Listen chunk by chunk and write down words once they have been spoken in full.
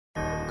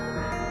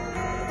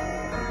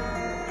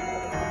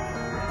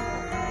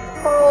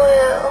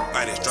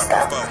I just dropped the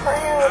phone.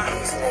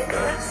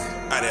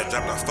 I just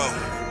dropped the phone.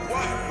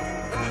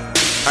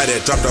 I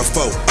just dropped a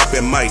 4 up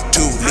in my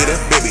 2-liter.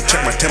 Baby,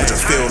 check my temperature,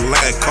 feel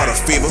like I caught a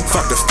fever.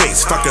 Fuck the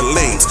face, fuck the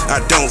lanes,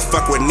 I don't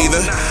fuck with neither.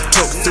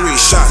 Took 3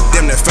 shots,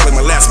 damn that felt like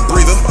my last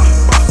breather.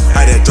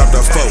 I just dropped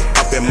a 4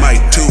 up in my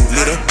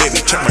 2-liter. Baby,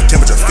 check my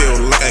temperature,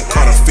 feel like I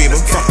caught a fever.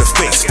 Fuck the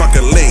face, fuck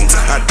the lanes,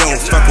 I don't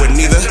fuck with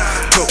neither.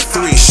 Took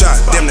 3 shots,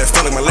 damn that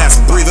felt like my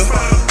last breather.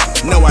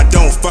 No, I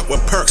don't fuck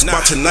with perks,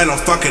 but tonight I'm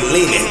fucking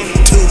leaning.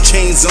 2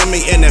 chains on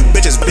me and them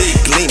bitches big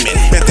gleaming.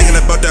 Been thinking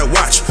about that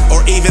watch,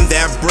 or even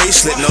that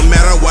bracelet. No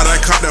matter what I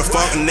cop, the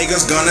fuck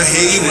niggas gonna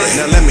hate it.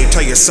 Now let me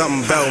tell you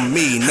something about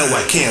me, no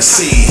I can't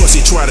see.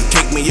 Pussy try to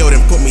take me out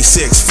and put me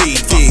 6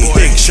 feet deep.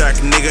 Big Shack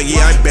nigga,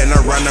 yeah I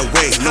better run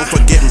away. No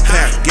forgetting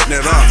pack,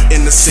 getting it off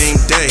in the same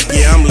day.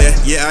 Yeah I'm lit,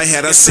 yeah I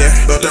had a sip,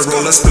 but the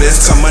roller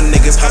splits. Some my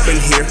niggas up in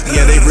here,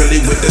 yeah they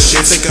really with the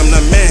shit. Think I'm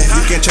the man,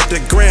 you can check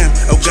the gram.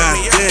 Oh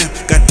goddamn,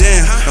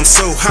 goddamn, I'm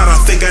so hot I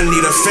think I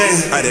need a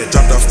fan. I just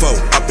dropped a 4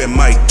 up in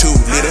my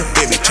 2-liter.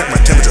 Baby check my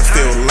temperature,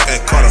 feel like I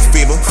caught a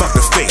fever. Fuck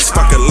the face,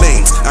 fuck the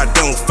lanes, I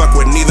don't fuck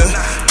with neither.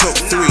 Took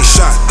 3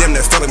 shots, damn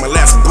that felt like my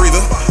last breather.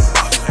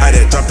 I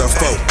just dropped a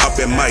 4 up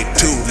in my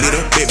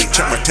 2-liter. Baby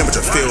check my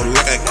temperature, feel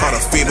like I caught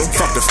a fever.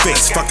 Fuck the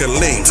face, fuck the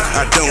lanes,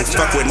 I don't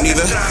fuck with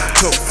neither.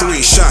 Took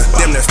 3 shots,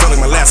 damn that felt like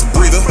my last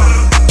breather.